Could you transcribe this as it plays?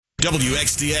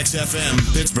WXDX FM,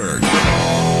 Pittsburgh.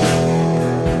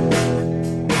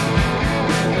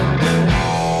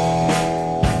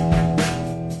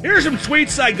 Here's some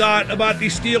tweets I got about the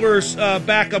Steelers'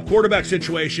 backup quarterback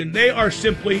situation. They are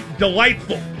simply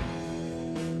delightful.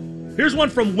 Here's one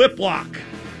from Whiplock.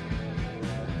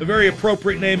 A very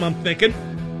appropriate name, I'm thinking.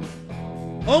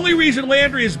 Only reason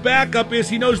Landry is backup is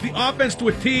he knows the offense to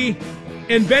a T,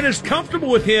 and Ben is comfortable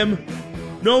with him,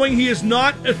 knowing he is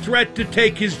not a threat to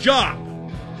take his job.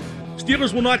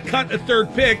 Steelers will not cut a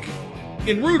third pick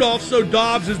in Rudolph, so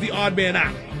Dobbs is the odd man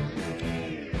out.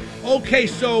 Okay,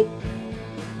 so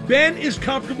Ben is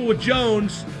comfortable with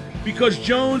Jones because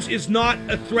Jones is not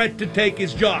a threat to take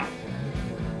his job.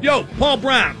 Yo, Paul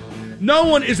Brown, no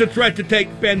one is a threat to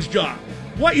take Ben's job.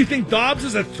 What, you think Dobbs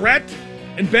is a threat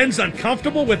and Ben's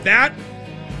uncomfortable with that?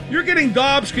 You're getting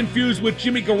Dobbs confused with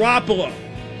Jimmy Garoppolo.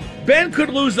 Ben could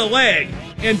lose a leg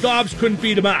and Dobbs couldn't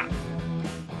beat him out.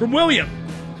 From William,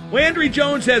 Landry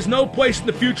Jones has no place in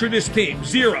the future of this team.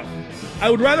 Zero. I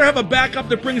would rather have a backup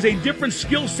that brings a different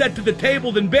skill set to the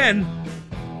table than Ben,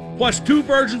 plus two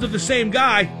versions of the same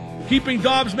guy. Keeping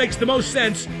Dobbs makes the most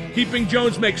sense. Keeping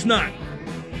Jones makes none.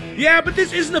 Yeah, but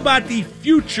this isn't about the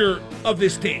future of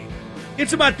this team.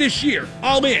 It's about this year,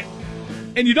 all in.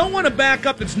 And you don't want a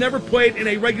backup that's never played in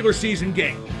a regular season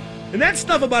game. And that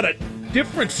stuff about a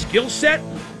different skill set,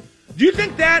 do you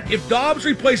think that if Dobbs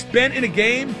replaced Ben in a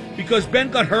game because Ben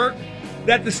got hurt,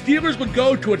 that the Steelers would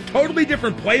go to a totally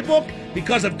different playbook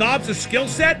because of Dobbs' skill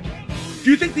set? Do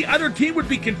you think the other team would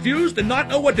be confused and not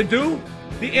know what to do?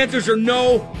 The answers are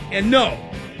no and no.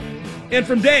 And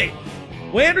from Dave,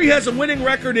 Landry has a winning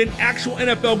record in actual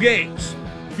NFL games.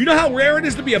 You know how rare it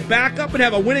is to be a backup and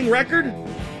have a winning record?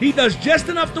 He does just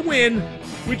enough to win,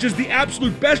 which is the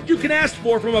absolute best you can ask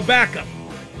for from a backup.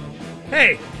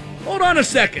 Hey, hold on a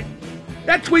second.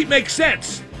 That tweet makes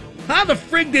sense. How the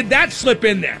frig did that slip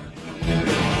in there?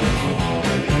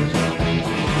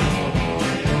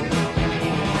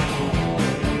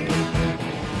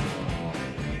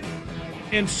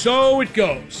 And so it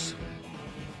goes.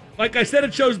 Like I said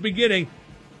at show's beginning,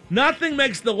 nothing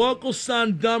makes the local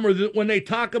Sun dumber than when they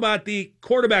talk about the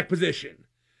quarterback position.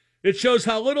 It shows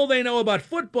how little they know about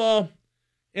football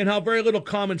and how very little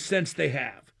common sense they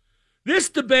have. This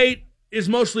debate is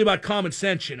mostly about common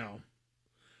sense, you know.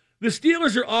 The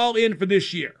Steelers are all in for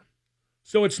this year,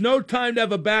 so it's no time to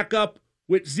have a backup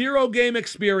with zero game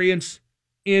experience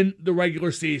in the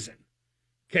regular season.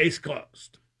 Case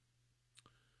closed.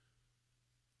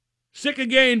 Sick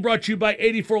Again brought to you by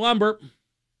 84 Lumber,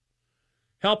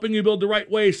 helping you build the right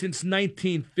way since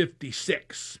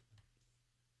 1956.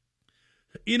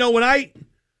 You know, when I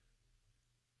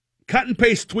cut and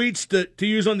paste tweets to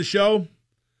use on the show,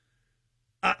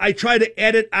 I try to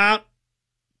edit out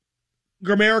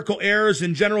grammatical errors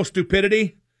and general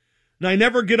stupidity, and I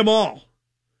never get them all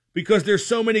because there's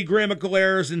so many grammatical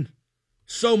errors and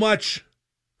so much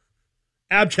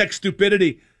abject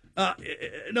stupidity.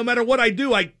 No matter what I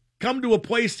do, I come to a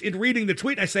place in reading the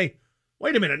tweet and I say,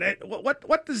 wait a minute,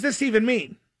 what does this even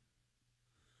mean?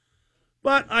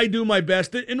 But I do my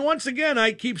best. And once again,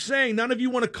 I keep saying, none of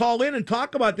you want to call in and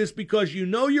talk about this because you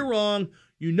know you're wrong.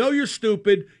 You know you're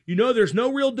stupid. You know there's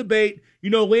no real debate.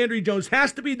 You know Landry Jones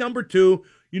has to be number 2.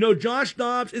 You know Josh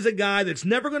Dobbs is a guy that's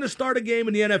never going to start a game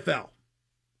in the NFL.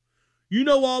 You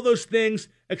know all those things,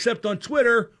 except on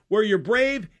Twitter, where you're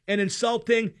brave and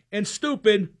insulting and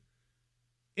stupid,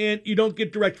 and you don't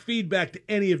get direct feedback to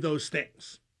any of those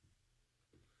things.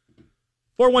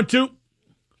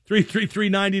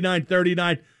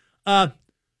 412-333-9939.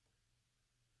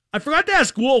 I forgot to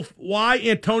ask Wolf why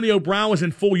Antonio Brown was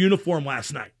in full uniform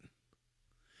last night.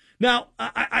 Now,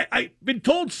 I've been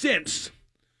told since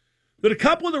that a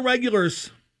couple of the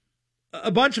regulars, a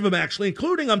bunch of them actually,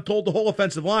 including, I'm told, the whole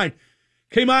offensive line,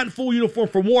 came out in full uniform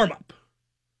for warm-up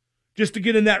just to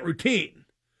get in that routine,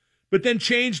 but then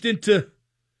changed into,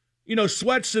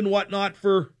 sweats and whatnot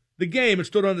for the game and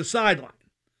stood on the sideline.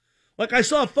 Like I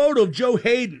saw a photo of Joe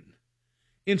Hayden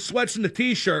in sweats and a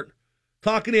T-shirt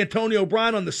talking to Antonio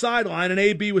Brown on the sideline, and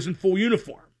AB was in full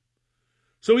uniform.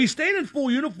 So he stayed in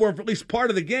full uniform for at least part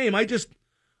of the game. I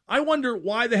wonder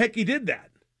why the heck he did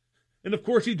that. And, of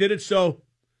course, he did it so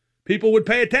people would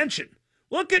pay attention.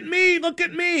 Look at me, look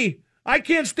at me. I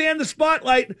can't stand the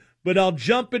spotlight, but I'll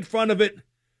jump in front of it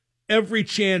every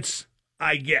chance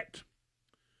I get.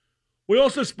 We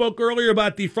also spoke earlier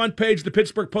about the front page of the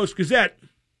Pittsburgh Post-Gazette.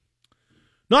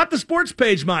 Not the sports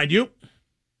page, mind you,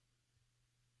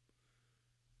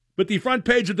 but the front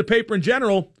page of the paper in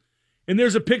general, and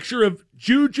there's a picture of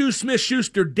Juju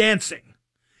Smith-Schuster dancing.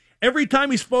 Every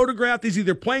time he's photographed, he's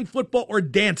either playing football or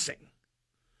dancing.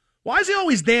 Why is he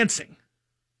always dancing?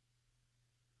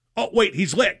 Oh, wait,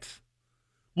 he's lit.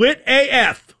 Lit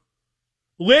AF.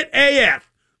 Lit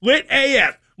AF. Lit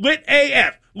AF. Lit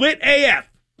AF. Lit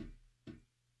AF.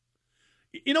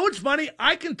 You know what's funny?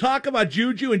 I can talk about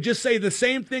Juju and just say the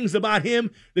same things about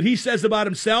him that he says about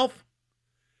himself.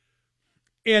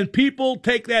 And people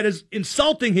take that as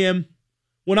insulting him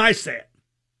when I say it.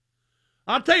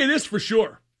 I'll tell you this for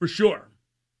sure. For sure.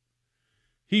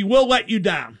 He will let you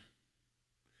down.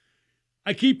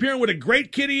 I keep hearing what a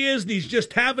great kid he is, and he's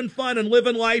just having fun and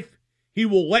living life. He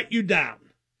will let you down.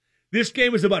 This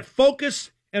game is about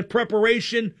focus and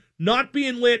preparation, not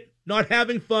being lit, not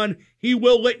having fun. He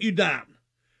will let you down.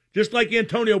 Just like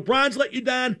Antonio Brown's let you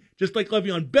down, just like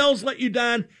Le'Veon Bell's let you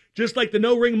down, just like the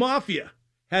No-Ring Mafia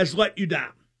has let you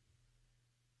down.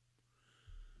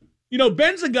 You know,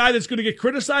 Ben's a guy that's going to get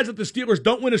criticized if the Steelers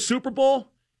don't win a Super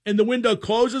Bowl and the window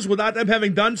closes without them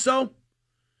having done so.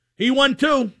 He won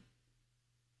 2.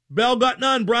 Bell got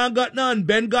none, Brown got none,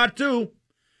 Ben got 2.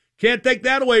 Can't take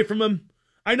that away from him.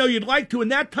 I know you'd like to,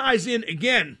 and that ties in,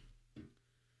 again,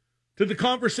 to the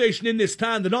conversation in this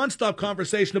town, the nonstop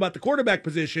conversation about the quarterback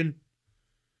position.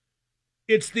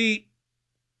 It's the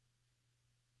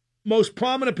most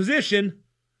prominent position,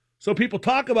 so people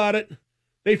talk about it.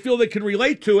 They feel they can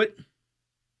relate to it,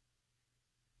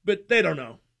 but they don't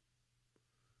know.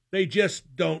 They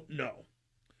just don't know.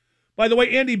 By the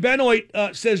way, Andy Benoit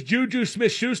says Juju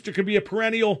Smith-Schuster could be a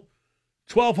perennial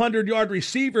 1,200-yard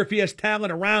receiver if he has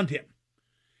talent around him.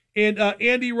 And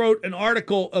Andy wrote an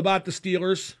article about the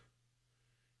Steelers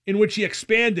in which he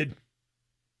expanded.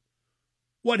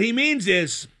 What he means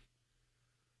is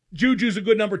Juju's a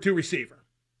good number 2 receiver.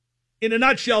 In a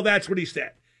nutshell, that's what he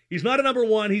said. He's not a number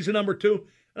 1, he's a number 2.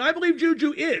 And I believe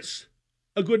Juju is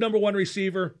a good number 1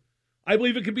 receiver. I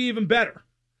believe it could be even better.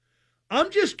 I'm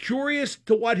just curious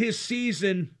to what his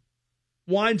season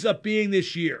winds up being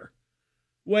this year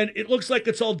when it looks like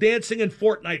it's all dancing in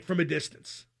Fortnite from a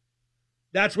distance.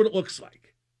 That's what it looks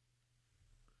like.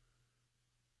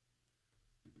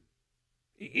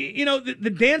 You know, the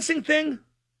dancing thing,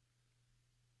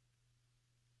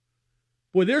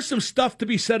 boy, there's some stuff to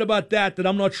be said about that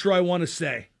I'm not sure I want to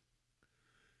say.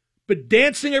 But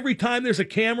dancing every time there's a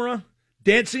camera,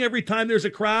 dancing every time there's a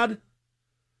crowd,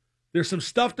 there's some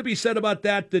stuff to be said about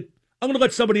that I'm going to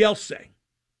let somebody else say.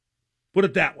 Put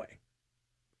it that way.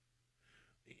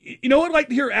 You know what I'd like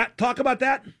to hear talk about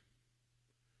that?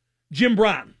 Jim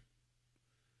Brown,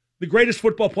 the greatest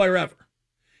football player ever.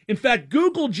 In fact,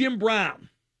 Google Jim Brown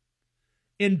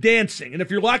in dancing, and if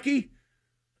you're lucky,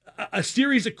 a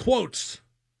series of quotes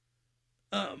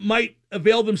might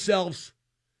avail themselves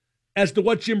as to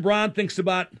what Jim Brown thinks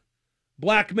about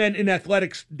black men in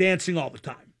athletics dancing all the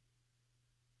time.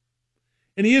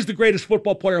 And he is the greatest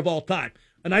football player of all time.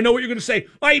 And I know what you're going to say.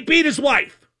 Oh, he beat his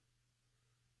wife.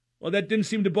 Well, that didn't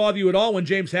seem to bother you at all when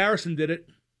James Harrison did it.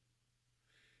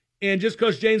 And just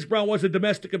because James Brown was a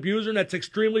domestic abuser, and that's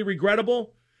extremely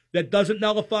regrettable, that doesn't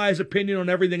nullify his opinion on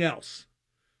everything else.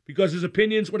 Because his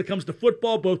opinions when it comes to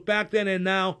football, both back then and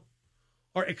now,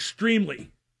 are extremely,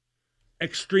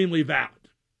 extremely valid.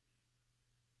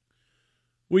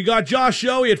 We got Josh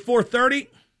Yohe at 4:30.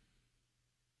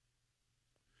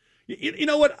 You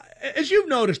know what? As you've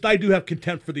noticed, I do have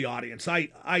contempt for the audience.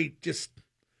 I just,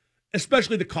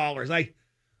 especially the callers, I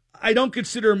don't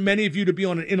consider many of you to be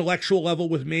on an intellectual level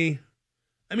with me.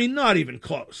 I mean, not even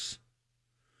close.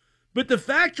 But the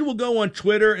fact you will go on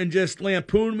Twitter and just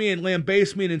lampoon me and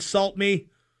lambaste me and insult me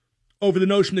over the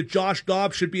notion that Josh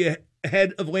Dobbs should be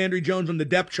ahead of Landry Jones on the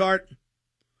depth chart,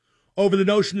 over the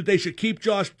notion that they should keep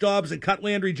Josh Dobbs and cut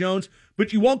Landry Jones,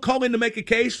 but you won't call in to make a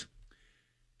case,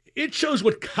 it shows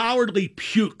what cowardly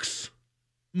pukes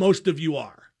most of you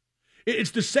are.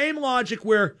 It's the same logic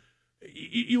where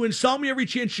you insult me every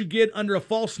chance you get under a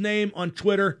false name on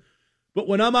Twitter, but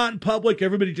when I'm out in public,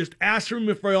 everybody just asks for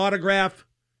me for an autograph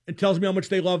and tells me how much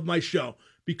they love my show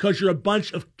because you're a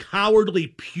bunch of cowardly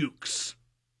pukes.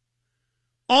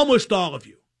 Almost all of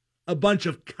you. A bunch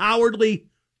of cowardly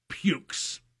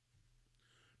pukes.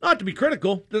 Not to be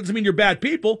critical. Doesn't mean you're bad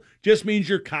people. Just means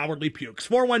you're cowardly pukes.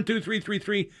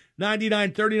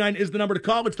 412-333-9939 is the number to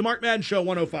call. It's the Mark Madden Show,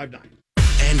 105.9.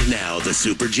 And now the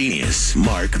super genius,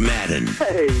 Mark Madden.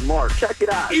 Hey, Mark, check it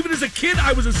out. Even as a kid,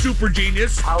 I was a super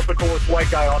genius. I was the coolest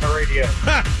white guy on the radio.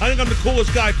 I think I'm the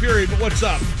coolest guy, period, but what's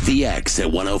up? The X at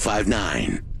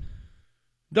 105.9.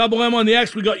 Double M on the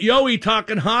X. We got Yohe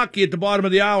talking hockey at the bottom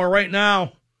of the hour right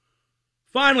now.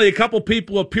 Finally, a couple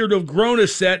people appear to have grown a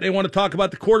set. They want to talk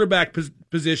about the quarterback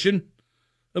position,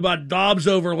 about Dobbs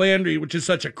over Landry, which is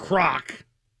such a crock.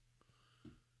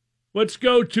 Let's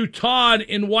go to Todd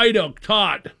in White Oak.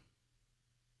 Todd,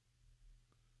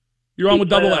 you're on with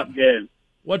Double M. Good.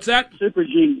 What's that? Super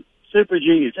genius. Super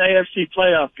Genius, AFC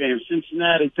playoff game,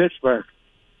 Cincinnati, Pittsburgh.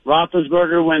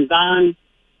 Roethlisberger went down.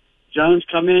 Jones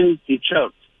come in, he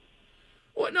choked.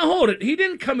 Well, now hold it. He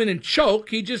didn't come in and choke.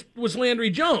 He just was Landry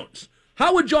Jones.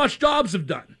 How would Josh Dobbs have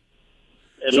done?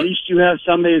 At least you have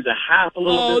somebody who's a half a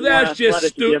little bit more that's just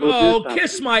athletic to be stupid. able to do Oh, something.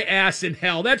 kiss my ass in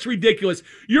hell. That's ridiculous.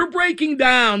 You're breaking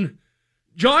down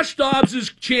Josh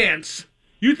Dobbs' chance.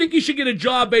 You think he should get a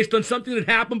job based on something that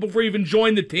happened before he even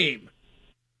joined the team?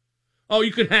 Oh,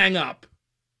 you could hang up.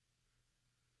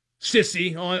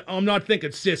 Sissy. Oh, I'm not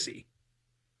thinking sissy.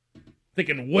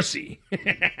 Thinking wussy.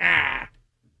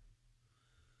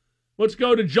 Let's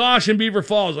go to Josh in Beaver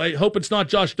Falls. I hope it's not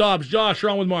Josh Dobbs. Josh,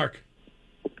 you're on with Mark.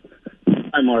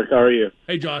 Hi, Mark. How are you?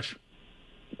 Hey, Josh.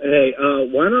 Hey,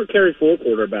 why not carry 4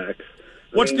 quarterbacks?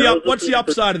 What's the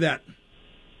upside of that?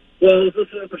 Well, I was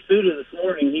listening to Pursuit this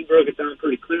morning. He broke it down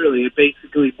pretty clearly. It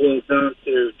basically boils down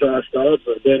to Josh Dobbs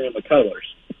or Danny McCullers.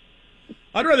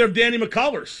 I'd rather have Danny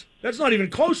McCullers. That's not even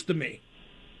close to me.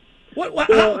 What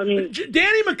Well, I mean,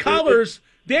 Danny McCullers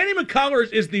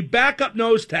is the backup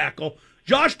nose tackle.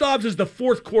 Josh Dobbs is the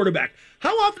 4th quarterback.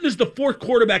 How often does the 4th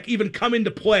quarterback even come into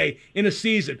play in a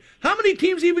season? How many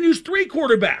teams even use 3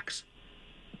 quarterbacks?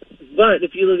 but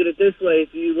if you look at it this way,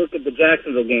 if you look at the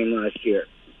Jacksonville game last year,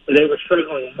 they were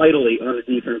struggling mightily on the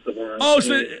defensive line. Oh,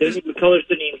 so Danny McCullers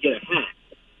didn't even get a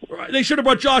hat. They should have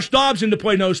brought Josh Dobbs in to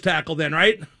play nose tackle then,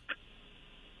 right?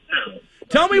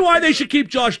 Tell me why they should keep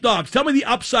Josh Dobbs. Tell me the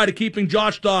upside of keeping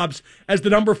Josh Dobbs as the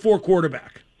number 4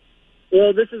 quarterback.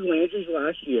 Well, this is Landry's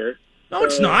last year. No,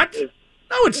 it's not.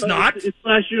 No, it's not. It's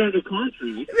last year under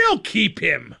contract. They'll keep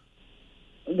him.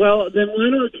 Well, then why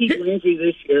not keep Landry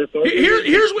this year?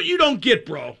 Here's what you don't get,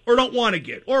 bro, or don't want to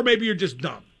get, or maybe you're just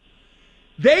dumb.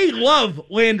 They love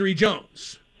Landry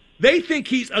Jones. They think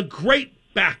he's a great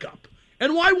backup.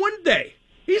 And why wouldn't they?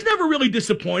 He's never really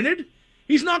disappointed.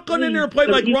 He's not gone in there and played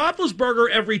like Roethlisberger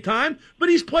every time, but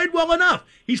he's played well enough.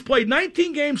 He's played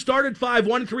 19 games, started 5,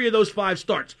 won 3 of those 5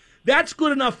 starts. That's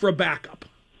good enough for a backup.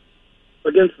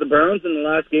 Against the Browns in the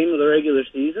last game of the regular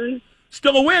season?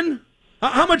 Still a win.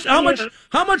 How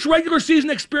much regular season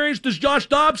experience does Josh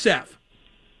Dobbs have?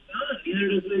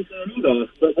 Neither does Mason Rudolph.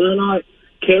 But why not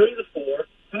carry the 4?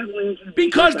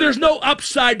 Because there's no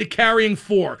upside to carrying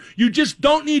 4. You just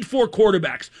don't need 4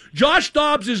 quarterbacks. Josh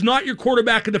Dobbs is not your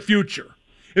quarterback of the future.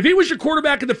 If he was your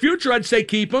quarterback of the future, I'd say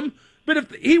keep him. But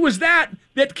if he was that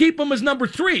keep him as number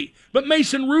 3. But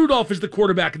Mason Rudolph is the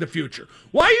quarterback of the future.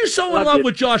 Why are you so in love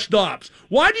with Josh Dobbs?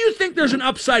 Why do you think there's an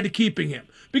upside to keeping him?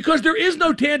 Because there is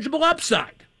no tangible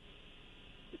upside.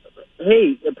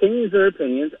 Hey, opinions are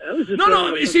opinions.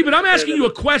 But I'm asking you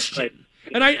a question.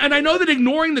 Right. And I know that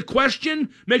ignoring the question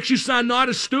makes you sound not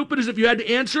as stupid as if you had to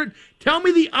answer it. Tell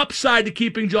me the upside to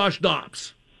keeping Josh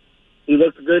Dobbs. He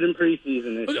looked good in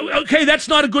preseason this year. Okay, that's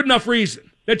not a good enough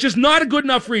reason. That's just not a good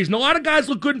enough reason. A lot of guys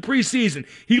look good in preseason.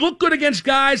 He looked good against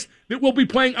guys that will be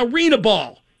playing arena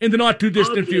ball in the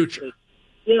not-too-distant future.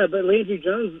 Yeah, but Landry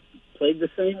Jones played the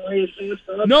same way as Josh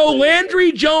Dobbs. No,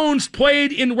 Landry Jones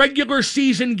played in regular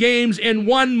season games and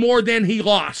won more than he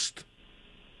lost.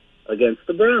 Against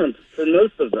the Browns for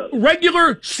most of those.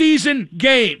 Regular season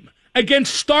game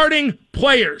against starting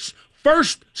players.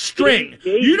 First string.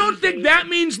 You don't think that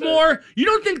means more? You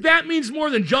don't think that means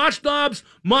more than Josh Dobbs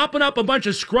mopping up a bunch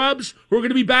of scrubs who are going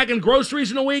to be bagging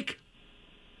groceries in a week?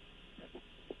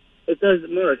 It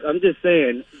doesn't, Mark. I'm just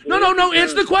saying. No.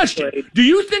 Answer the question. Do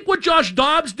you think what Josh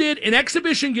Dobbs did in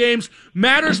exhibition games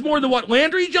matters more than what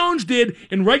Landry Jones did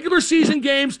in regular season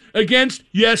games against,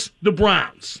 yes, the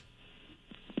Browns?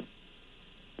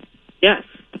 Yes.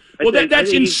 Well,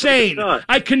 that's insane.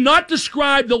 I cannot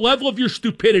describe the level of your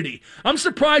stupidity. I'm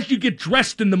surprised you get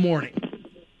dressed in the morning.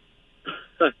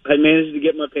 I managed to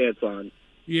get my pants on.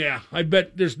 Yeah, I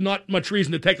bet there's not much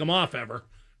reason to take them off ever.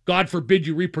 God forbid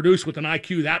you reproduce with an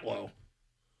IQ that low.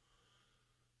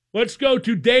 Let's go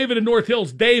to David in North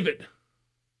Hills. David.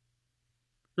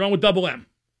 You're on with Double M.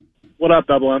 What up,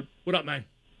 Double M? What up, man?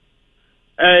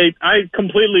 Hey, I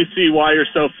completely see why you're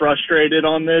so frustrated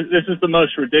on this. This is the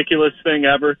most ridiculous thing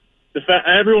ever.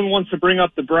 Everyone wants to bring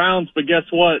up the Browns, but guess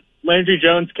what? Landry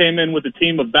Jones came in with a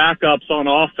team of backups on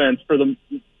offense for the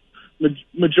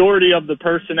majority of the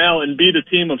personnel and beat a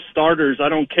team of starters. I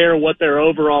don't care what their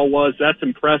overall was. That's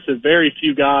impressive. Very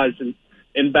few guys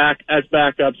as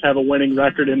backups have a winning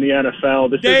record in the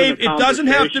NFL. Dave, it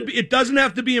doesn't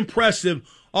have to be impressive.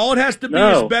 All it has to be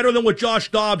is better than what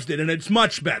Josh Dobbs did, and it's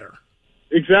much better.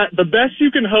 Exactly. The best you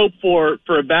can hope for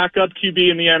a backup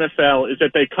QB in the NFL is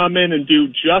that they come in and do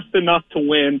just enough to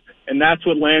win, and that's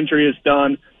what Landry has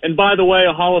done. And by the way,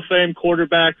 a Hall of Fame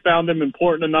quarterback found him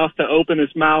important enough to open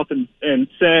his mouth and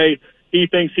say, he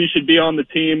thinks he should be on the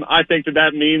team. I think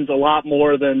that means a lot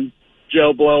more than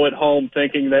Joe Blow at home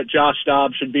thinking that Josh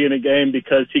Dobbs should be in a game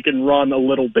because he can run a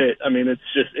little bit. I mean,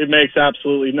 it makes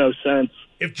absolutely no sense.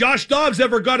 If Josh Dobbs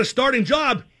ever got a starting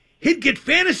job, he'd get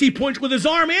fantasy points with his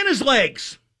arm and his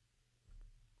legs.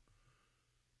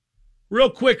 Real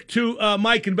quick to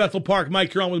Mike in Bethel Park.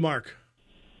 Mike, you're on with Mark.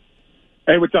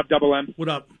 Hey, what's up, Double M? What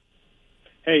up?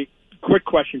 Hey, quick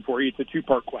question for you. It's a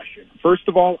two-part question. First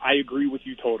of all, I agree with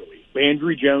you totally.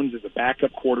 Landry Jones is a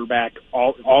backup quarterback.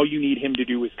 All you need him to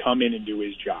do is come in and do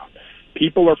his job.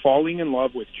 People are falling in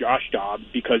love with Josh Dobbs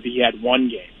because he had one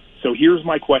game. So here's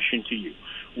my question to you.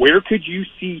 Where could you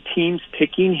see teams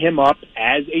picking him up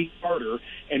as a starter,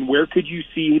 and where could you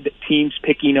see the teams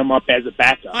picking him up as a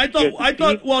backup? I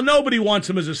thought. Well, nobody wants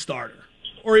him as a starter.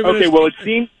 Or even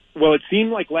okay. It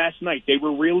seemed like last night they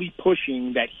were really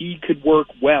pushing that he could work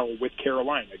well with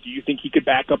Carolina. Do you think he could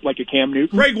back up like a Cam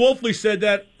Newton? Craig Wolfley said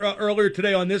that earlier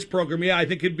today on this program. Yeah, I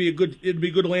think it'd be a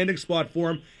good landing spot for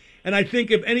him. And I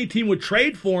think if any team would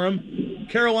trade for him,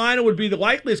 Carolina would be the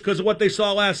likeliest because of what they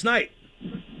saw last night.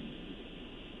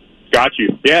 Got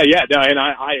you. Yeah, no, and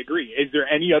I agree. Is there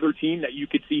any other team that you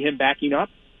could see him backing up?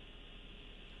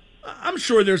 I'm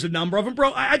sure there's a number of them,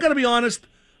 bro. I got to be honest.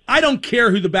 I don't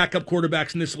care who the backup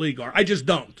quarterbacks in this league are. I just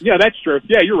don't. Yeah, that's true.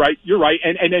 Yeah, you're right.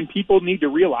 And then people need to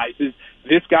realize is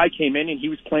this guy came in and he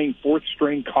was playing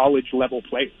fourth-string college-level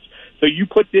players. So you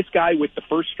put this guy with the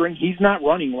first string, he's not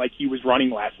running like he was running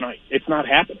last night. It's not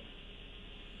happening.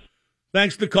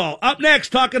 Thanks for the call. Up next,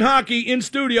 talking hockey in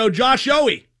studio, Josh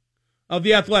Yohe of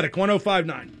The Athletic,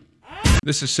 105.9.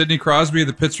 This is Sidney Crosby of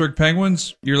the Pittsburgh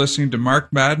Penguins. You're listening to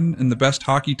Mark Madden and the best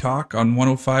hockey talk on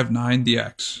 105.9 The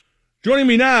X. Joining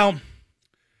me now,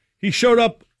 he showed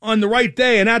up on the right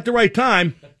day and at the right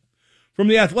time. From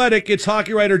The Athletic, it's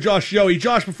hockey writer Josh Yohe.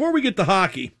 Josh, before we get to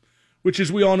hockey, which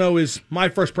as we all know is my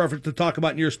first preference to talk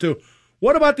about in years too,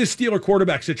 what about this Steeler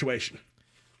quarterback situation?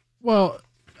 Well,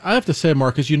 I have to say,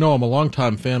 Mark, as you know, I'm a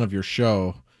longtime fan of your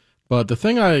show, but the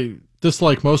thing I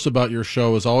dislike most about your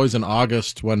show is always in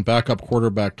August when backup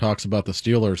quarterback talks about the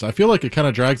Steelers. I feel like it kind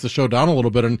of drags the show down a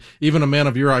little bit, and even a man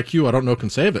of your IQ, I don't know,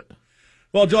 can save it.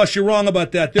 Well, Josh, you're wrong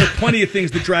about that. There are plenty of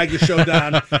things that drag the show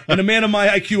down, and a man of my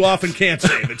IQ often can't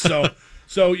save it.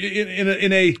 So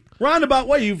in a roundabout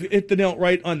way, you've hit the nail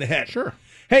right on the head. Sure.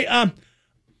 Hey, I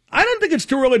don't think it's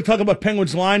too early to talk about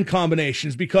Penguins line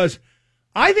combinations because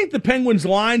I think the Penguins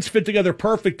lines fit together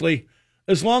perfectly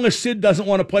as long as Sid doesn't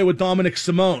want to play with Dominic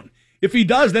Simone. If he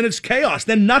does, then it's chaos.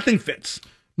 Then nothing fits.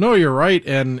 No, you're right,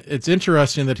 and it's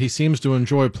interesting that he seems to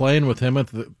enjoy playing with him, and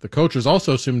the coaches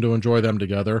also seem to enjoy them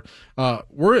together.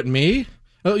 Were it me,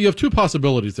 you have two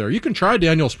possibilities there. You can try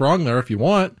Daniel Sprong there if you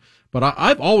want, but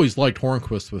I've always liked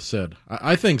Hornquist with Sid.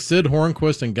 I think Sid,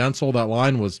 Hornquist, and Gensel, that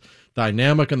line was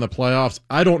dynamic in the playoffs.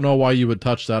 I don't know why you would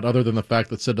touch that other than the fact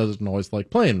that Sid doesn't always like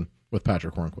playing with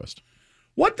Patrick Hornquist.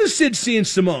 What does Sid see in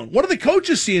Simone? What do the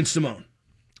coaches see in Simone?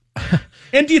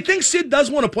 And do you think Sid does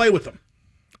want to play with him?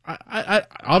 I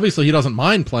obviously he doesn't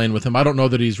mind playing with him. I don't know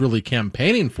that he's really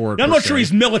campaigning for it. I'm not sure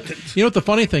he's militant. You know what the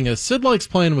funny thing is? Sid likes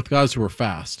playing with guys who are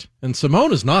fast, and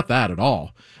Simone is not that at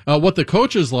all. What the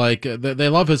coaches like, they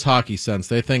love his hockey sense.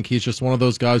 They think he's just one of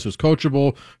those guys who's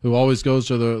coachable, who always goes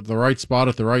to the right spot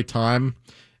at the right time,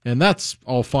 and that's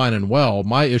all fine and well.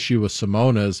 My issue with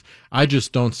Simone is I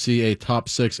just don't see a top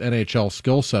 6 NHL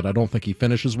skill set. I don't think he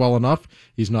finishes well enough.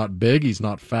 He's not big. He's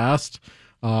not fast.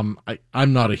 I'm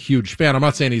not a huge fan. I'm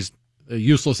not saying he's a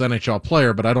useless NHL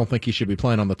player, but I don't think he should be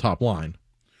playing on the top line.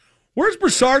 Where's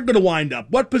Brassard going to wind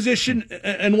up? What position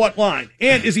and what line?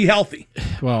 And is he healthy?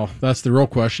 Well, that's the real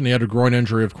question. He had a groin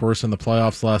injury, of course, in the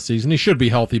playoffs last season. He should be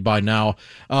healthy by now.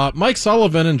 Mike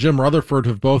Sullivan and Jim Rutherford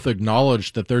have both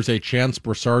acknowledged that there's a chance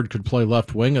Brassard could play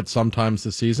left wing at some times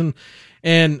this season.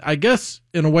 And I guess,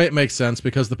 in a way, it makes sense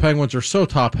because the Penguins are so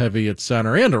top-heavy at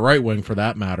center, and a right wing for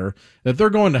that matter, that they're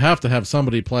going to have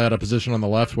somebody play out of position on the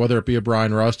left, whether it be a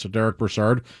Brian Rust or Derek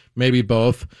Brassard, maybe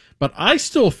both. But I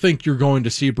still think you're going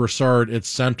to see Brassard at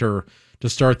center to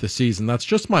start the season. That's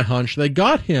just my hunch. They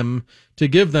got him to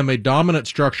give them a dominant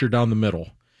structure down the middle.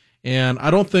 And I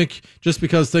don't think just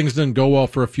because things didn't go well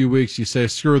for a few weeks, you say,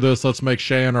 screw this, let's make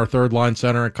Sheahan our third-line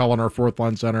center and Cullen our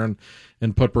fourth-line center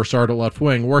and put Brassard at left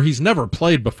wing, where he's never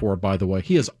played before, by the way.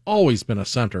 He has always been a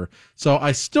center. So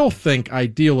I still think,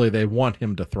 ideally, they want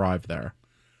him to thrive there.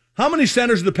 How many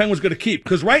centers are the Penguins going to keep?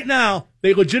 Because right now,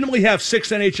 they legitimately have 6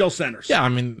 NHL centers. Yeah, I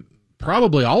mean,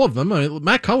 Probably all of them. I mean,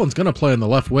 Matt Cullen's going to play in the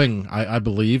left wing, I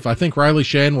believe. I think Riley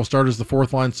Shane will start as the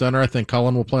fourth line center. I think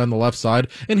Cullen will play on the left side,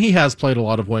 and he has played a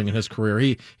lot of wing in his career.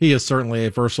 He is certainly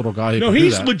a versatile guy.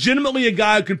 He's legitimately a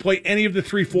guy who can play any of the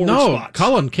 3 forward spots.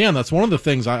 Cullen can. That's one of the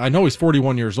things. I know he's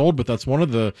 41 years old, but that's one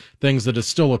of the things that is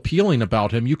still appealing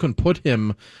about him. You can put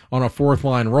him on a fourth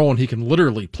line role, and he can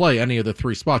literally play any of the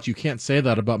 3 spots. You can't say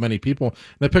that about many people.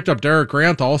 They picked up Derek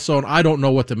Grant also, and I don't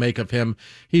know what to make of him.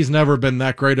 He's never been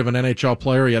that great of an NHL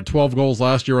player. He had 12 goals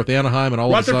last year with Anaheim, and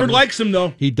all of a sudden Rutherford likes him,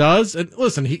 though. He does. And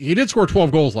listen, he did score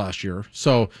 12 goals last year,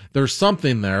 so there's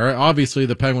something there. Obviously,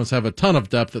 the Penguins have a ton of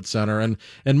depth at center, and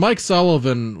Mike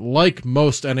Sullivan, like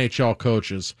most NHL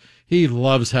coaches, he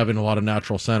loves having a lot of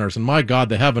natural centers, and my God,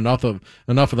 they have enough of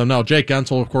them now. Jake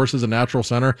Gensel, of course, is a natural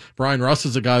center. Brian Russ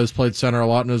is a guy who's played center a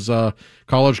lot in his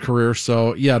college career,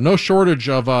 so yeah, no shortage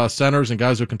of centers and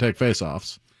guys who can take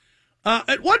faceoffs.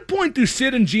 At what point do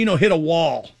Sid and Gino hit a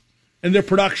wall and their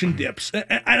production dips?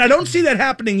 And I don't see that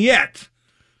happening yet,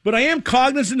 but I am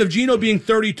cognizant of Gino being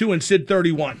 32 and Sid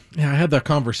 31. Yeah, I had that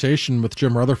conversation with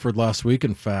Jim Rutherford last week,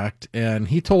 in fact, and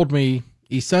he told me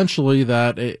essentially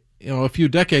that a few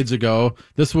decades ago,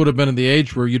 this would have been in the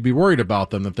age where you'd be worried about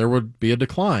them, that there would be a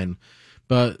decline.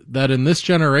 But that in this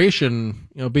generation,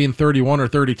 being 31 or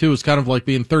 32 is kind of like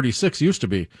being 36 used to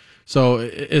be. So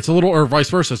it's a little, or vice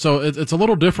versa. So it's a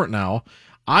little different now.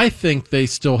 I think they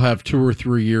still have 2 or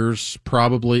 3 years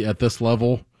probably at this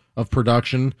level of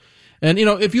production. And,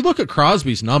 if you look at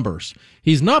Crosby's numbers,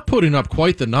 he's not putting up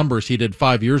quite the numbers he did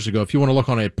 5 years ago. If you want to look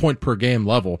on a point per game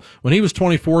level, when he was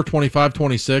 24, 25,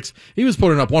 26, he was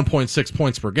putting up 1.6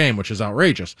 points per game, which is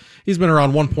outrageous. He's been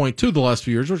around 1.2 the last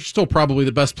few years, which is still probably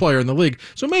the best player in the league.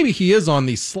 So maybe he is on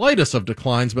the slightest of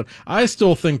declines, but I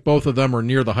still think both of them are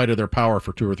near the height of their power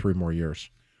for 2 or 3 more years.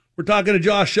 We're talking to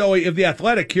Josh Shoey of The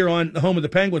Athletic here on the home of the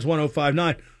Penguins,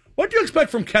 105.9. What do you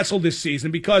expect from Kessel this season?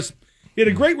 Because he had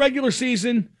a great regular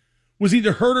season, was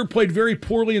either hurt or played very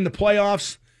poorly in the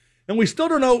playoffs, and we still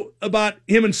don't know about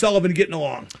him and Sullivan getting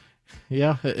along.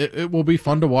 Yeah, it will be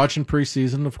fun to watch in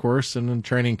preseason, of course, and in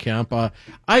training camp.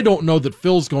 I don't know that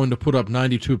Phil's going to put up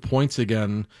 92 points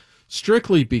again,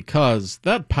 strictly because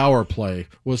that power play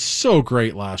was so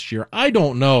great last year. I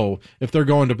don't know if they're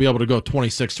going to be able to go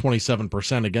 26,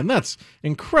 27% again. That's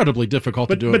incredibly difficult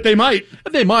to do. But they might.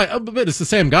 They might, but it's the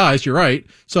same guys, you're right.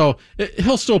 So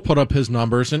he'll still put up his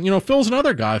numbers. And, Phil's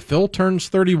another guy. Phil turns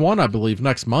 31, I believe,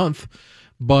 next month.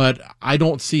 But I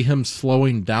don't see him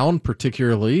slowing down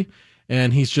particularly.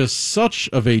 And he's just such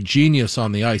of a genius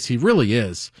on the ice. He really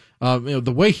is.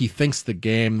 The way he thinks the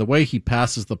game, the way he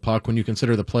passes the puck when you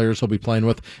consider the players he'll be playing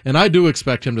with. And I do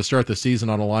expect him to start the season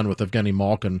on a line with Evgeny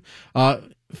Malkin.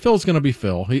 Phil's going to be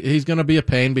Phil. He's going to be a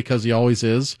pain because he always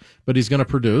is, but he's going to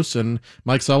produce. And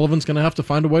Mike Sullivan's going to have to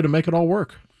find a way to make it all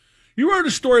work. You wrote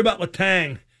a story about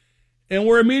Letang, and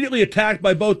we're immediately attacked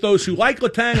by both those who like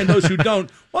Letang and those who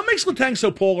don't. What makes Letang so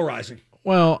polarizing?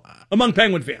 Well, among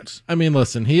Penguin fans. I mean,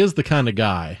 listen, he is the kind of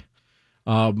guy.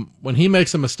 When he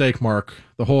makes a mistake, Mark,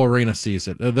 the whole arena sees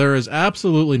it. There is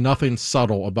absolutely nothing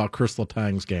subtle about Chris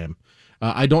Letang's game.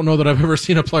 I don't know that I've ever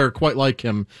seen a player quite like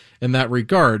him in that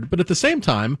regard. But at the same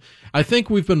time, I think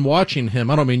we've been watching him.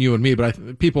 I don't mean you and me,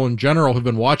 but people in general have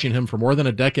been watching him for more than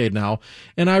a decade now.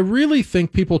 And I really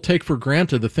think people take for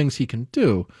granted the things he can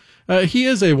do. He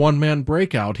is a one-man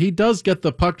breakout. He does get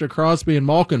the puck to Crosby and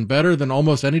Malkin better than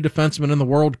almost any defenseman in the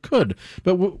world could.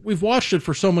 But we've watched it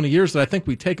for so many years that I think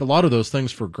we take a lot of those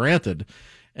things for granted.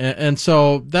 And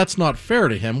so that's not fair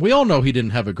to him. We all know he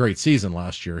didn't have a great season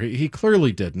last year. He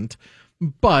clearly didn't.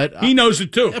 But he knows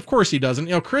it too. Of course he doesn't.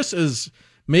 Chris is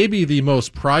maybe the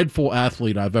most prideful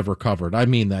athlete I've ever covered. I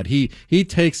mean that. He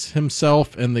takes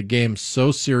himself and the game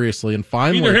so seriously. And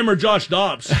finally, either him or Josh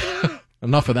Dobbs.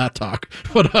 Enough of that talk.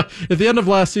 But at the end of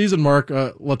last season, Mark,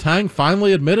 Letang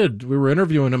finally admitted, we were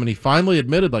interviewing him, and he finally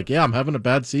admitted, I'm having a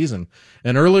bad season.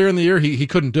 And earlier in the year, he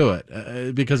couldn't do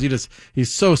it because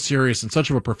he's so serious and such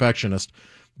of a perfectionist.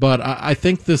 But I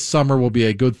think this summer will be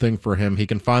a good thing for him. He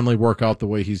can finally work out the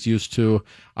way he's used to.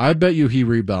 I bet you he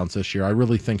rebounds this year. I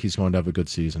really think he's going to have a good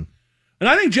season. And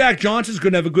I think Jack Johnson's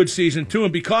going to have a good season, too.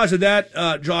 And because of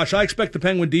that, Josh, I expect the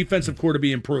Penguin defensive core to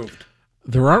be improved.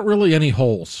 There aren't really any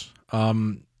holes.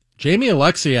 Jamie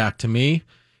Alexiak, to me,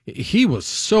 he was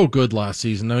so good last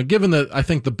season. Now, given that I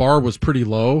think the bar was pretty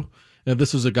low, and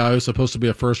this is a guy who's supposed to be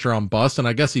a first-round bust, and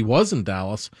I guess he was in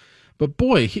Dallas, But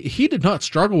boy, he did not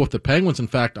struggle with the Penguins. In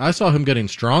fact, I saw him getting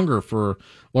stronger for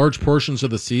large portions of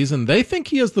the season. They think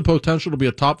he has the potential to be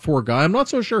a top 4 guy. I'm not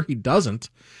so sure he doesn't.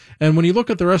 And when you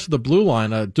look at the rest of the blue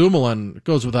line, Dumoulin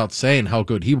goes without saying how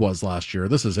good he was last year.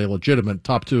 This is a legitimate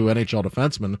top 2 NHL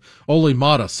defenseman. Ole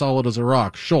Mata, solid as a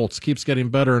rock. Schultz keeps getting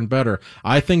better and better.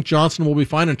 I think Johnson will be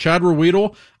fine. And Chad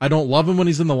Ruhwedel, I don't love him when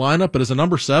he's in the lineup, but as a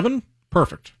number 7,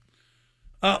 perfect.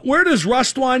 Where does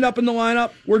Rust wind up in the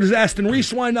lineup? Where does Aston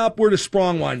Reese wind up? Where does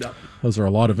Sprong wind up? Those are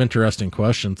a lot of interesting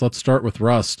questions. Let's start with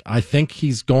Rust. I think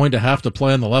he's going to have to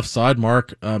play on the left side,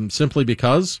 Mark, simply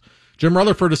because Jim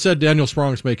Rutherford has said Daniel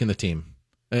Sprong's making the team,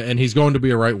 and he's going to be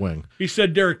a right wing. He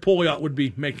said Derek Pouliot would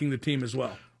be making the team as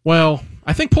well. Well,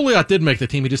 I think Pouliot did make the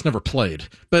team. He just never played.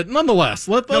 But nonetheless,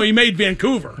 no, he made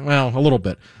Vancouver. Well, a little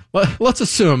bit. Let's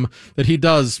assume that he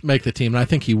does make the team, and I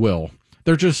think he will.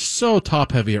 They're just so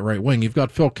top-heavy at right wing. You've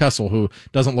got Phil Kessel, who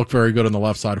doesn't look very good on the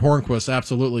left side. Hornquist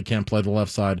absolutely can't play the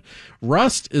left side.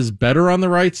 Rust is better on the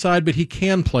right side, but he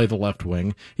can play the left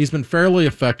wing. He's been fairly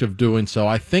effective doing so.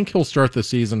 I think he'll start the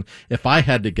season, if I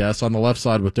had to guess, on the left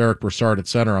side with Derek Brassard at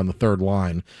center on the third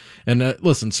line. And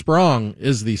listen, Sprong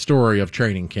is the story of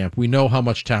training camp. We know how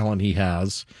much talent he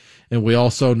has. And we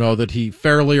also know that he,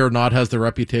 fairly or not, has the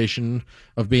reputation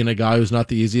of being a guy who's not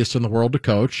the easiest in the world to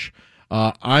coach.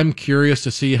 I'm curious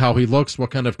to see how he looks,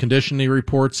 what kind of condition he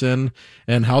reports in,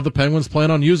 and how the Penguins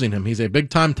plan on using him. He's a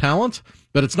big-time talent,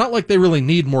 but it's not like they really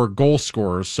need more goal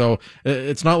scorers, so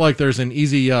it's not like there's an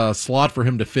easy slot for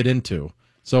him to fit into.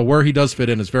 So where he does fit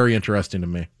in is very interesting to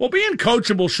me. Well, being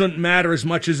coachable shouldn't matter as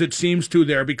much as it seems to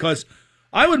there, because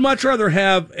I would much rather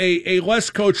have a less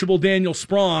coachable Daniel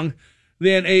Sprong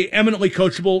than a eminently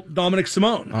coachable Dominic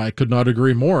Simone. I could not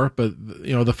agree more, but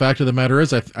the fact of the matter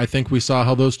is I think we saw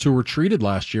how those two were treated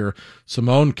last year.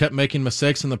 Simone kept making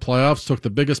mistakes in the playoffs, took the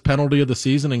biggest penalty of the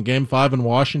season in Game 5 in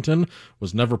Washington,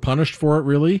 was never punished for it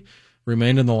really,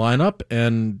 remained in the lineup,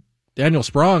 and Daniel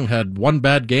Sprong had one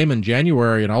bad game in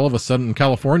January and all of a sudden in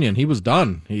California, and he was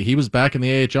done. He was back in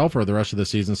the AHL for the rest of the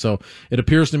season, so it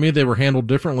appears to me they were handled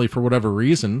differently for whatever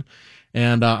reason.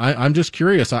 And I'm just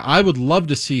curious. I would love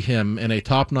to see him in a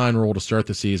top 9 role to start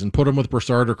the season. Put him with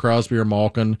Brassard or Crosby or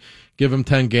Malkin. Give him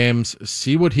 10 games.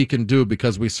 See what he can do,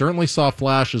 because we certainly saw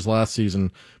flashes last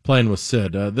season playing with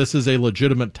Sid. This is a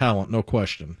legitimate talent, no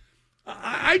question.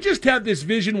 I just have this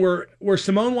vision where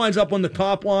Simone winds up on the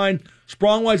top line,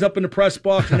 Sprong winds up in the press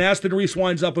box, and Aston Reese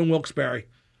winds up in Wilkes-Barre.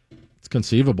 It's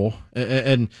conceivable.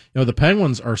 And the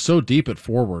Penguins are so deep at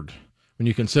forward. When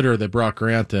you consider they brought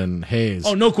Grant and Hayes.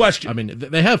 Oh, no question. I mean,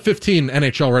 they have 15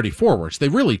 NHL-ready forwards. They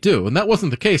really do. And that wasn't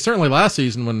the case, certainly last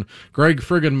season when Greg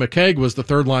friggin' McKegg was the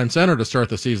third-line center to start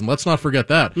the season. Let's not forget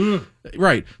that.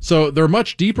 Right. So they're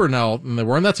much deeper now than they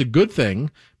were, and that's a good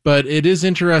thing. But it is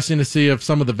interesting to see if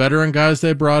some of the veteran guys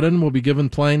they brought in will be given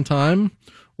playing time,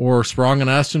 or Sprong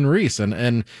and Aston Reese.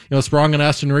 And Sprong and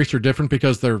Aston Reese are different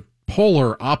because they're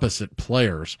polar opposite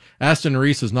players. Aston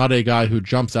Reese is not a guy who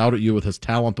jumps out at you with his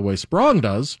talent the way Sprong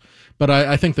does, but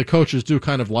I think the coaches do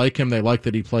kind of like him. They like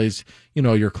that he plays,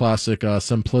 your classic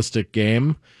simplistic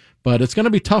game. But it's going to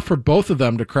be tough for both of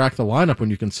them to crack the lineup when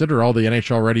you consider all the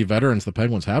NHL-ready veterans the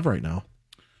Penguins have right now.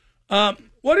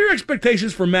 What are your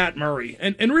expectations for Matt Murray?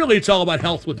 And really, it's all about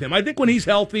health with him. I think when he's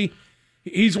healthy,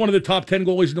 he's one of the top 10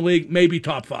 goalies in the league, maybe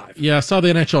top 5. Yeah, I saw the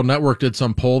NHL Network did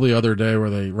some poll the other day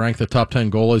where they ranked the top 10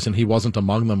 goalies, and he wasn't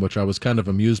among them, which I was kind of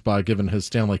amused by given his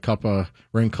Stanley Cup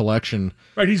ring collection.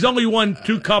 Right, he's only won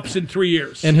 2 cups in 3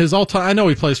 years. And his all-time, I know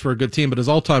he plays for a good team, but his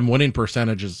all-time winning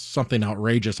percentage is something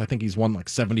outrageous. I think he's won like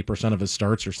 70% of his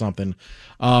starts or something.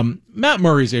 Matt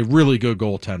Murray's a really good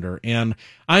goaltender, and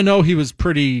I know he was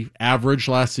pretty average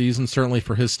last season, certainly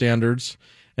for his standards.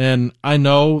 And I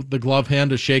know the glove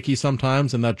hand is shaky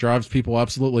sometimes, and that drives people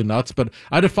absolutely nuts. But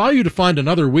I defy you to find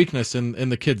another weakness in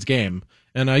the kid's game.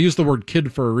 And I use the word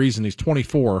kid for a reason. He's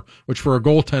 24, which for a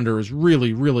goaltender is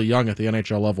really, really young at the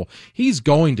NHL level. He's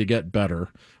going to get better.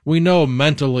 We know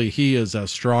mentally he is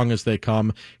as strong as they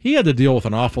come. He had to deal with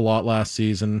an awful lot last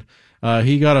season.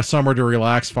 He got a summer to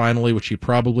relax finally, which he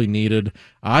probably needed.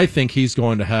 I think he's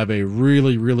going to have a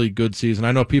really, really good season.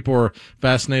 I know people are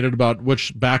fascinated about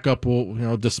which backup will,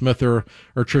 DeSmith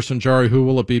or Tristan Jarry, who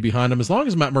will it be behind him. As long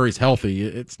as Matt Murray's healthy,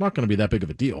 it's not going to be that big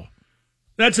of a deal.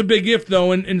 That's a big if,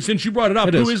 though, and since you brought it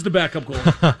up, who is the backup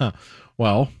goalie?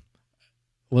 Well,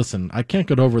 listen, I can't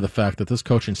get over the fact that this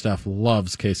coaching staff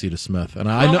loves Casey DeSmith, and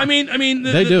I know. I mean,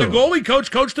 the goalie coach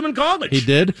coached him in college. He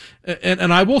did,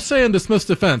 and I will say in DeSmith's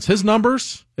defense, his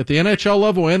numbers at the NHL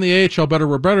level and the AHL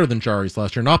were better than Jarry's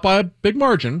last year, not by a big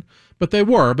margin, but they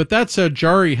were. But that said,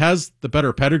 Jarry has the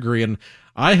better pedigree, and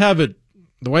I have it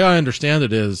the way I understand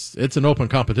it is it's an open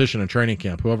competition in training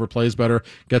camp. Whoever plays better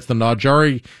gets the nod.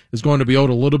 Jari is going to be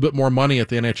owed a little bit more money at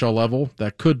the NHL level.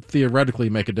 That could theoretically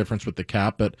make a difference with the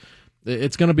cap, but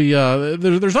it's going to be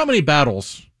there's not many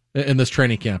battles in this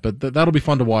training camp, but that'll be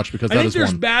fun to watch because I think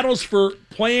there's battles for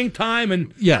playing time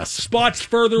and spots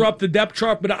further up the depth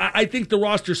chart, but I think the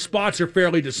roster spots are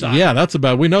fairly decided. Yeah, that's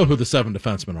about. We know who the 7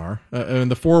 defensemen are, and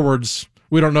the forwards.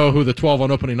 We don't know who the 12 on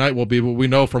opening night will be, but we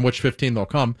know from which 15 they'll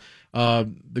come.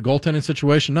 The goaltending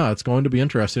situation, no, it's going to be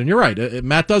interesting. And you're right,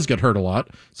 Matt does get hurt a lot,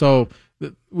 so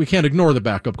we can't ignore the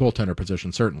backup goaltender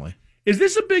position, certainly. Is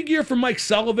this a big year for Mike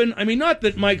Sullivan? I mean, not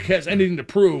that Mike has anything to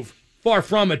prove, far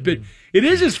from it, but it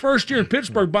is his first year in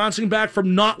Pittsburgh bouncing back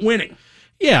from not winning.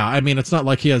 Yeah, I mean, it's not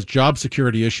like he has job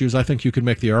security issues. I think you could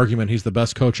make the argument he's the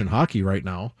best coach in hockey right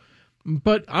now.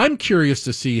 But I'm curious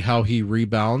to see how he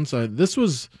rebounds. This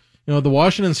was... the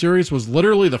Washington series was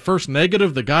literally the first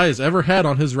negative the guy has ever had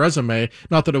on his resume.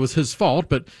 Not that it was his fault,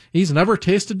 but he's never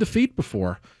tasted defeat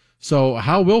before. So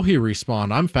how will he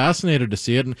respond? I'm fascinated to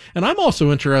see it. And I'm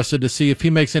also interested to see if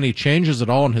he makes any changes at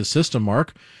all in his system,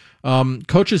 Mark.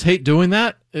 Coaches hate doing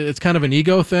that. It's kind of an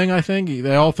ego thing, I think.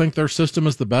 They all think their system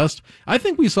is the best. I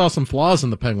think we saw some flaws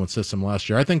in the Penguin system last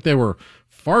year. I think they were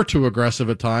far too aggressive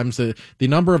at times. The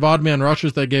number of odd man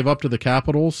rushes they gave up to the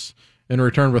Capitals in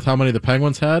return with how many the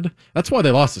Penguins had. That's why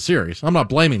they lost the series. I'm not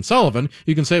blaming Sullivan.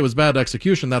 You can say it was bad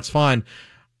execution. That's fine.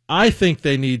 I think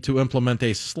they need to implement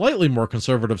a slightly more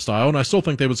conservative style, and I still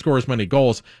think they would score as many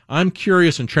goals. I'm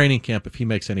curious in training camp if he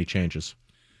makes any changes.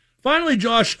 Finally,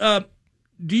 Josh,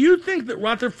 do you think that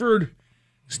Rutherford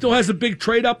still has a big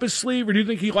trade up his sleeve, or do you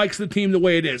think he likes the team the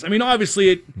way it is? I mean,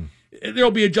 obviously,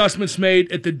 there'll be adjustments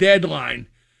made at the deadline.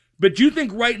 But do you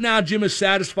think right now Jim is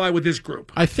satisfied with this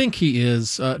group? I think he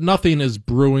is. Nothing is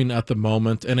brewing at the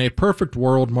moment. In a perfect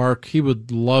world, Mark, he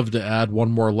would love to add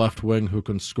one more left wing who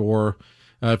can score.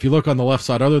 If you look on the left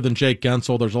side, other than Jake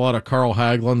Gensel, there's a lot of Carl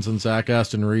Hagelins and Zach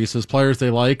Aston Reese's players they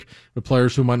like, but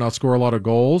players who might not score a lot of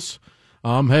goals.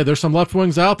 Hey, there's some left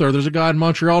wings out there. There's a guy in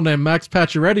Montreal named Max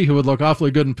Pacioretty who would look awfully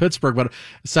good in Pittsburgh, but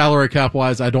salary cap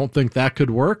wise, I don't think that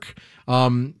could work.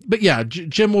 But yeah,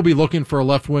 Jim will be looking for a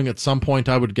left wing at some point,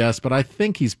 I would guess, but I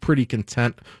think he's pretty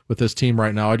content with his team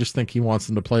right now. I just think he wants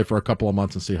them to play for a couple of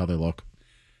months and see how they look.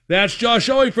 That's Josh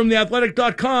Owie from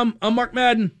theathletic.com. I'm Mark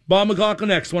Madden. Bob McLaughlin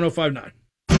next, 105.9.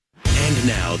 And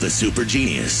now the super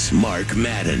genius, Mark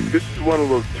Madden. This is one of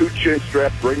those two-chin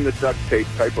strap, bring the duct tape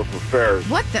type of affairs.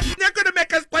 What the? They're going to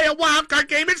make us play a wild card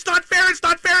game. It's not fair. It's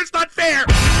not fair. It's not fair.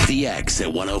 The X at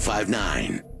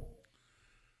 105.9.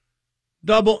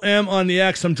 Double M on the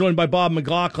X. I'm joined by Bob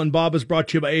McLaughlin. Bob is brought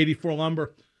to you by 84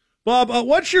 Lumber. Bob,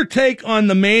 what's your take on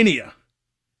the mania?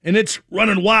 And it's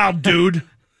running wild, dude.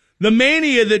 The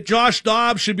mania that Josh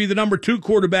Dobbs should be the number 2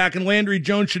 quarterback and Landry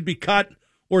Jones should be cut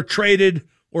or traded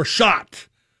or shot.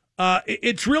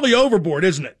 It's really overboard,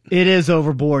 isn't it? It is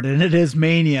overboard, and it is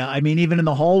mania. I mean, even in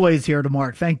the hallways here to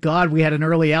Mark, thank God we had an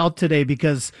early out today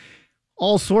because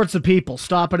all sorts of people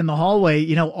stopping in the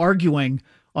hallway, arguing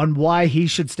on why he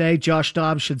should stay, Josh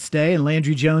Dobbs should stay, and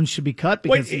Landry Jones should be cut.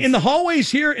 Because in the hallways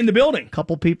here in the building?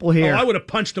 Couple people here. Oh, I would have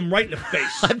punched them right in the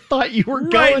face. I thought you were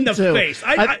right going in the to. face.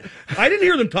 I didn't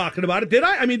hear them talking about it, did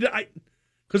I? I mean,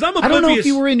 because I'm oblivious. I don't know if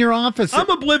you were in your office. I'm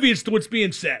oblivious to what's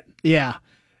being said. Yeah.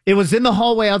 It was in the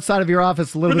hallway outside of your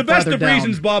office a little bit farther down. For the best of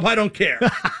reasons, Bob, I don't care.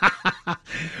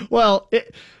 Well,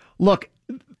 look,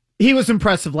 he was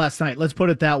impressive last night. Let's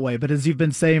put it that way. But as you've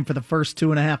been saying for the first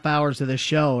 2.5 hours of this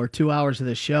show, or 2 hours of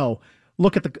this show,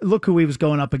 look who he was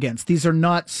going up against. These are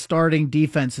not starting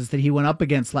defenses that he went up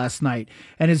against last night.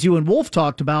 And as you and Wolf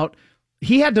talked about,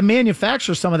 he had to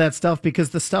manufacture some of that stuff because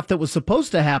the stuff that was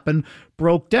supposed to happen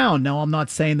broke down. Now, I'm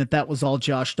not saying that was all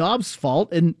Josh Dobbs'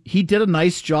 fault, and he did a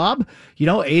nice job.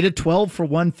 8 of 12 for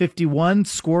 151,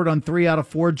 scored on 3 out of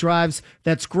 4 drives.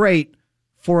 That's great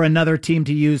for another team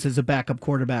to use as a backup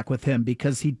quarterback with him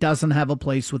because he doesn't have a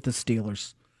place with the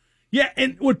Steelers. Yeah,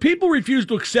 and what people refuse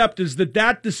to accept is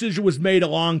that decision was made a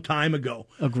long time ago.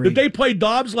 Agreed. That they played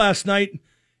Dobbs last night,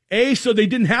 A, so they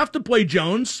didn't have to play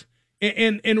Jones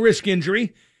and risk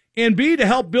injury, and B, to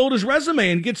help build his resume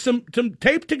and get some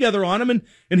tape together on him,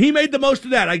 and he made the most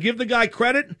of that. I give the guy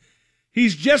credit.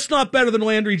 He's just not better than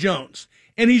Landry Jones,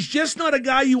 and he's just not a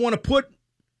guy you want to put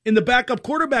in the backup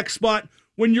quarterback spot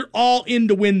when you're all in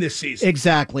to win this season.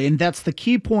 Exactly, and that's the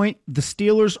key point. The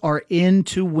Steelers are in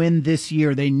to win this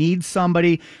year. They need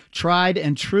somebody tried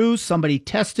and true, somebody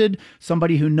tested,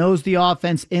 somebody who knows the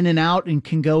offense in and out and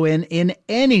can go in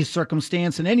any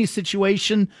circumstance, in any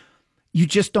situation. You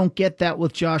just don't get that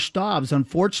with Josh Dobbs,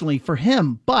 unfortunately for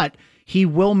him, but he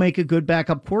will make a good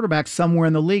backup quarterback somewhere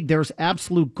in the league. There's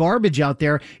absolute garbage out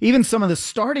there. Even some of the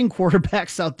starting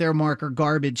quarterbacks out there, Mark, are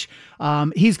garbage.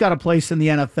 He's got a place in the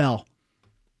NFL.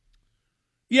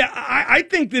 Yeah, I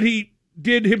think that he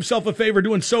did himself a favor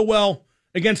doing so well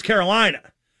against Carolina.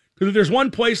 Because if there's one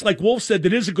place, like Wolf said,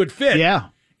 that is a good fit,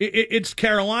 it's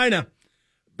Carolina.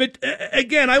 But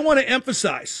again, I want to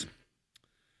emphasize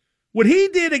what he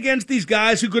did against these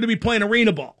guys who are going to be playing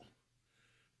arena ball.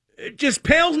 It just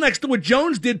pales next to what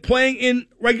Jones did playing in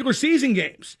regular season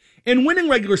games and winning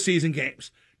regular season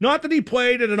games. Not that he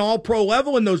played at an all-pro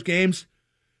level in those games,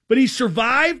 but he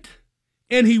survived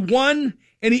and he won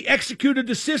and he executed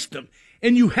the system.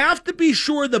 And you have to be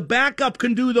sure the backup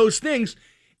can do those things,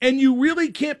 and you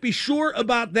really can't be sure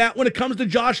about that when it comes to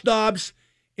Josh Dobbs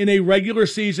in a regular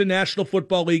season National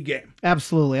Football League game.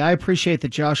 Absolutely. I appreciate that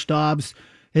Josh Dobbs,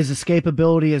 his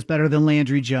escapability is better than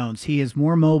Landry Jones. He is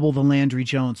more mobile than Landry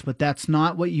Jones, but that's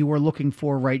not what you are looking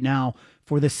for right now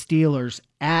for the Steelers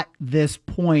at this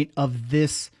point of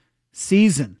this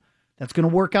season. That's going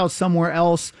to work out somewhere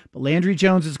else, but Landry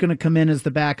Jones is going to come in as the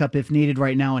backup if needed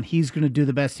right now, and he's going to do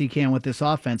the best he can with this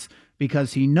offense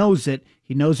because he knows it.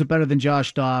 He knows it better than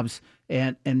Josh Dobbs,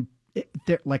 and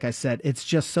like I said, it's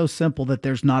just so simple that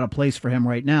there's not a place for him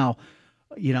right now,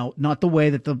 not the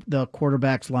way that the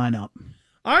quarterbacks line up.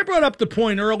 I brought up the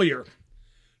point earlier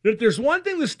that if there's one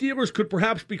thing the Steelers could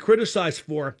perhaps be criticized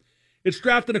for, it's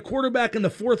drafting a quarterback in the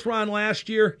 4th round last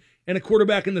year and a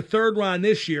quarterback in the 3rd round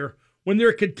this year, when they're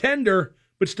a contender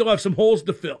but still have some holes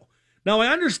to fill. Now, I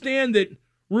understand that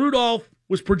Rudolph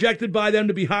was projected by them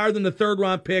to be higher than the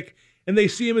 3rd-round pick, and they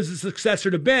see him as a successor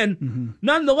to Ben. Mm-hmm.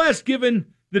 Nonetheless,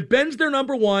 given that Ben's their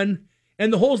number one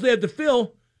and the holes they have to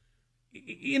fill,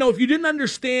 if you didn't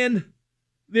understand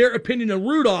their opinion of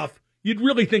Rudolph, you'd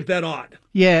really think that odd.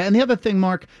 Yeah, and the other thing,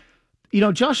 Mark,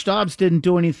 Josh Dobbs didn't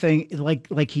do anything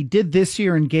like he did this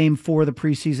year in Game 4 of the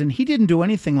preseason. He didn't do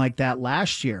anything like that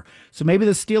last year. So maybe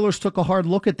the Steelers took a hard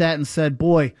look at that and said,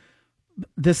 boy,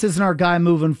 this isn't our guy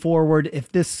moving forward. If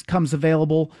this comes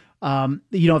available,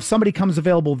 if somebody comes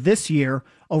available this year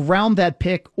around that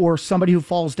pick or somebody who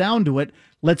falls down to it,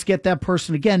 let's get that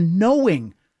person again,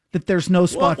 knowing that there's no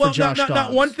spot for Josh Dobbs.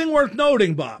 Now, one thing worth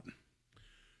noting, Bob,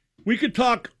 we could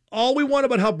talk all we want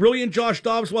about how brilliant Josh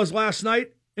Dobbs was last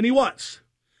night, and he was.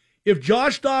 If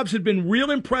Josh Dobbs had been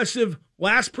real impressive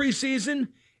last preseason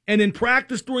and in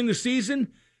practice during the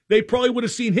season, they probably would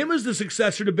have seen him as the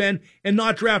successor to Ben and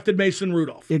not drafted Mason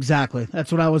Rudolph. Exactly.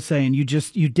 That's what I was saying. You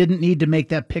didn't need to make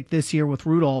that pick this year with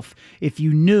Rudolph if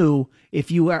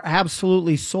you are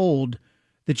absolutely sold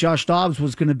that Josh Dobbs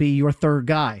was going to be your 3rd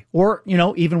guy or,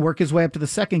 even work his way up to the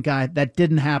 2nd guy. That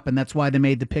didn't happen. That's why they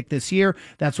made the pick this year.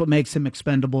 That's what makes him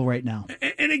expendable right now.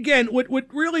 And again, what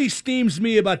really steams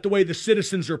me about the way the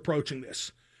citizens are approaching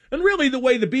this, and really the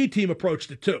way the B team approached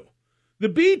it too. The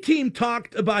B team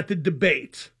talked about the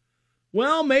debate.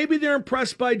 Well, maybe they're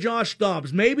impressed by Josh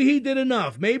Dobbs. Maybe he did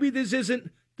enough. Maybe this isn't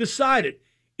decided.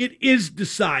 It is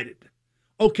decided.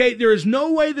 Okay, there is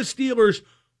no way the Steelers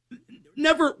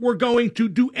never were going to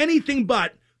do anything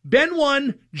but Ben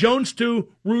 1, Jones 2,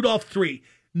 Rudolph 3.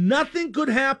 Nothing could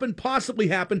possibly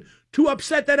happen to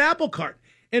upset that apple cart.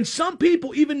 And some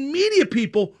people, even media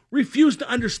people, refuse to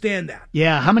understand that.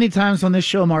 Yeah, how many times on this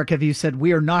show, Mark, have you said,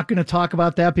 we are not going to talk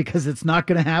about that because it's not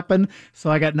going to happen? So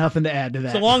I got nothing to add to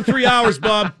that. It's a long 3 hours,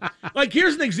 Bob.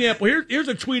 Here's an example. Here's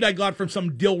a tweet I got from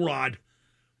some Dilrod.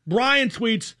 Brian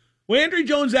tweets, Landry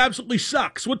Jones absolutely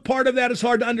sucks. What part of that is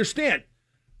hard to understand?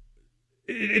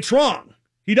 It's wrong.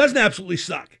 He doesn't absolutely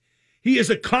suck. He is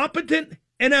a competent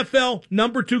NFL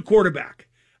number 2 quarterback.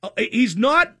 He's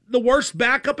not the worst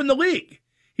backup in the league.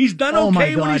 He's done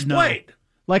okay when he's played.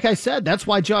 Like I said, that's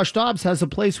why Josh Dobbs has a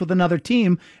place with another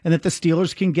team and that the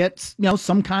Steelers can get,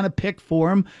 some kind of pick for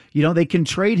him. They can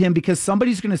trade him because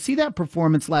somebody's going to see that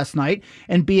performance last night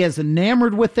and be as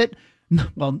enamored with it.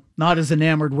 Well, not as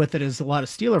enamored with it as a lot of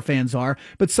Steeler fans are,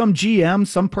 but some GM,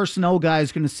 some personnel guy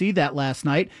is going to see that last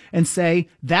night and say,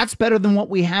 that's better than what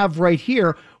we have right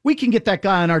here. We can get that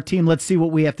guy on our team. Let's see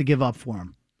what we have to give up for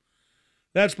him.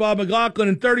 That's Bob McLaughlin.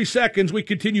 In 30 seconds, we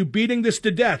continue beating this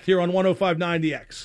to death here on 105.9 The X.